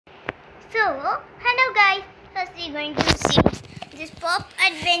So, hello guys. First we're going to see this pop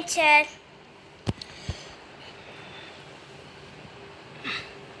adventure.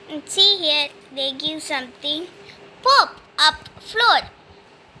 And see here, they give something. Pop up floor.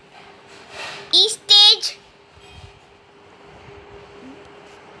 Each stage.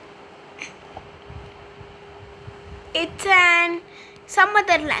 It's some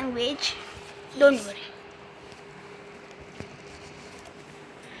other language. Don't worry.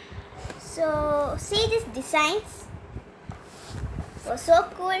 So see these designs. So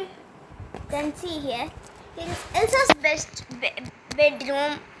cool. Then see here. Here is Elsa's best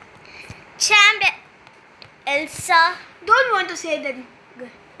bedroom. Charmed Elsa. Don't want to say that.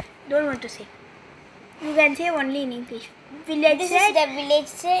 Don't want to say. You can say only in English. Village This set is the village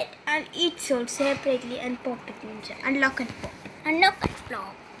set. and each sold separately and pop it inside. Unlock and pop. Unlock and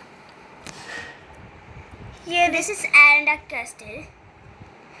pop. Here This is Arendelle Castle.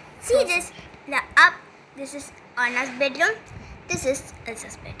 See this, the up. This is Anna's bedroom. This is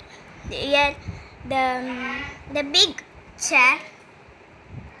Elsa's bedroom. Here, the big chair,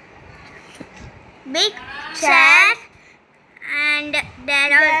 and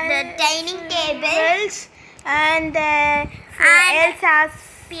there are the dining tables and Elsa's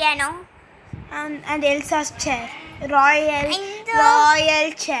piano. and Elsa's chair, royal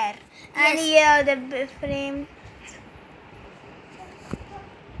chair, and Yes. here the frame.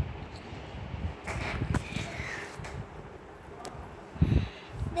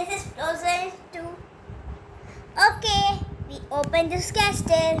 This is frozen too. Okay, we open this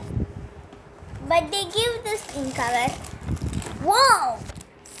castle, but they give this in cover. Wow!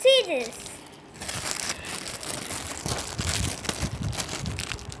 See this.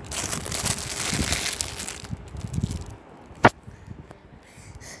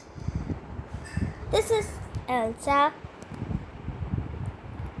 This is Elsa.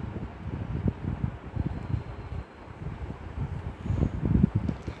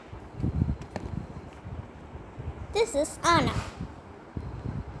 This is Anna.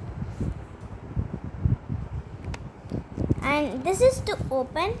 And this is to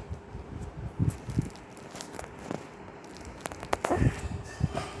open.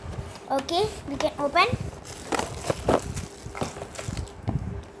 Okay, we can open.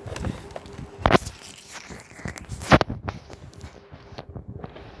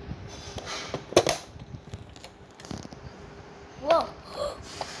 Whoa.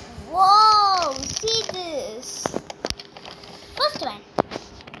 Whoa, see this. First one.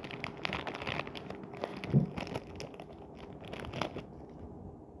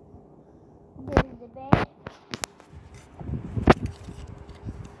 This is the bed.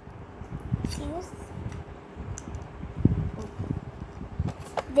 See this?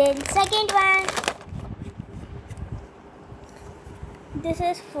 Then second one. This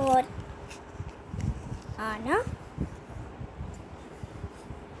is for Anna.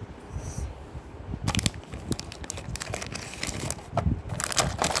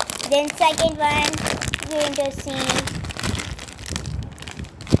 Then second one, we're going to see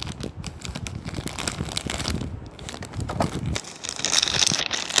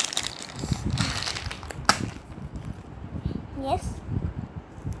yes,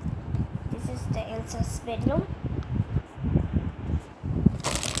 this is the Elsa's bedroom.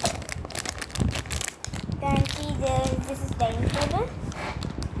 Then see this is dining table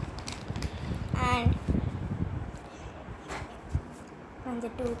and the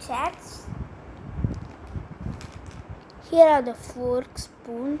two chairs. Here are the fork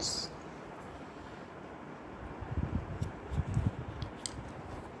spoons.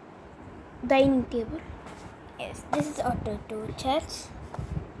 Dining table. Yes, this is also two chairs.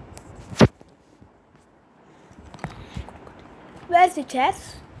 Where's the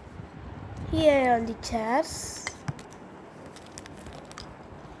chairs? Here are the chairs.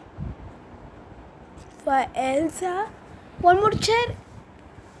 For Elsa. One more chair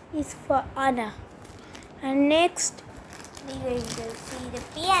is for Anna. And next, We're going to see the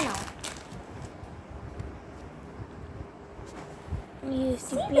piano. you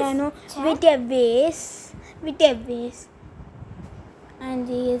see See piano this chair? with a bass. And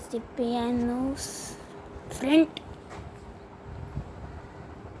here's the piano's front.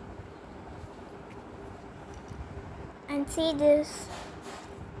 And see this.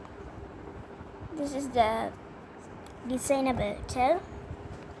 This is the designable chair.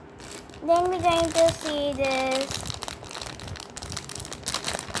 Then we're going to see this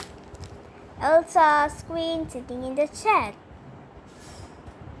Elsa's queen sitting in the chair.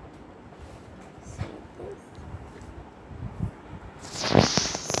 See this?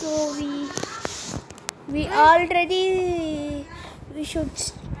 So we already we should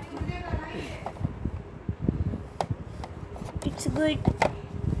It's good.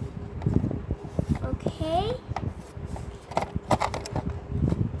 Okay.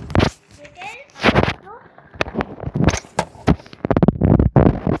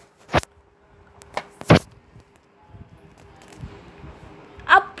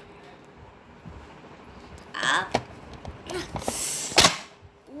 Up. Up.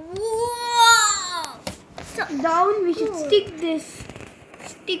 Wow! So Down. We should stick this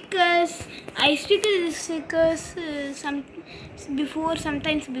stickers. I stick these stickers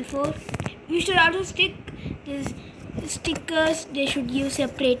sometimes before. You should also stick these stickers. They should give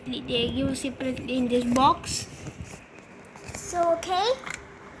separately. They give separately in this box. So okay.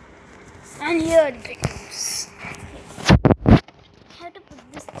 And here it comes. Have to put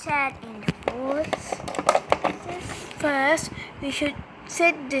this chair in the box. First, we should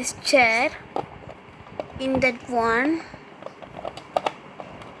set this chair in that one.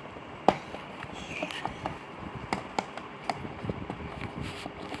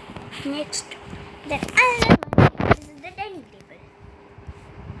 Next, Then another one. This is the dining table.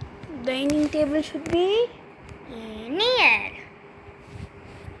 dining table should be Near.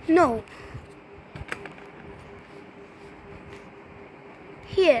 no.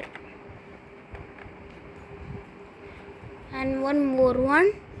 Here. And one more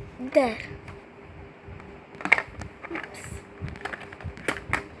one there. Oops.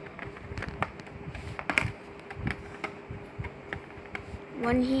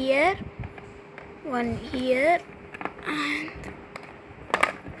 One here, and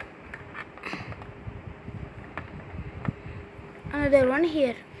another one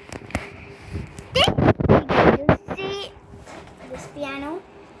here. Then you see this piano.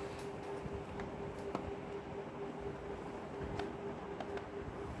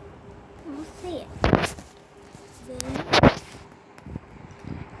 You see it.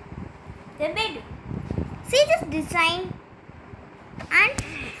 Then the bedroom. See this design and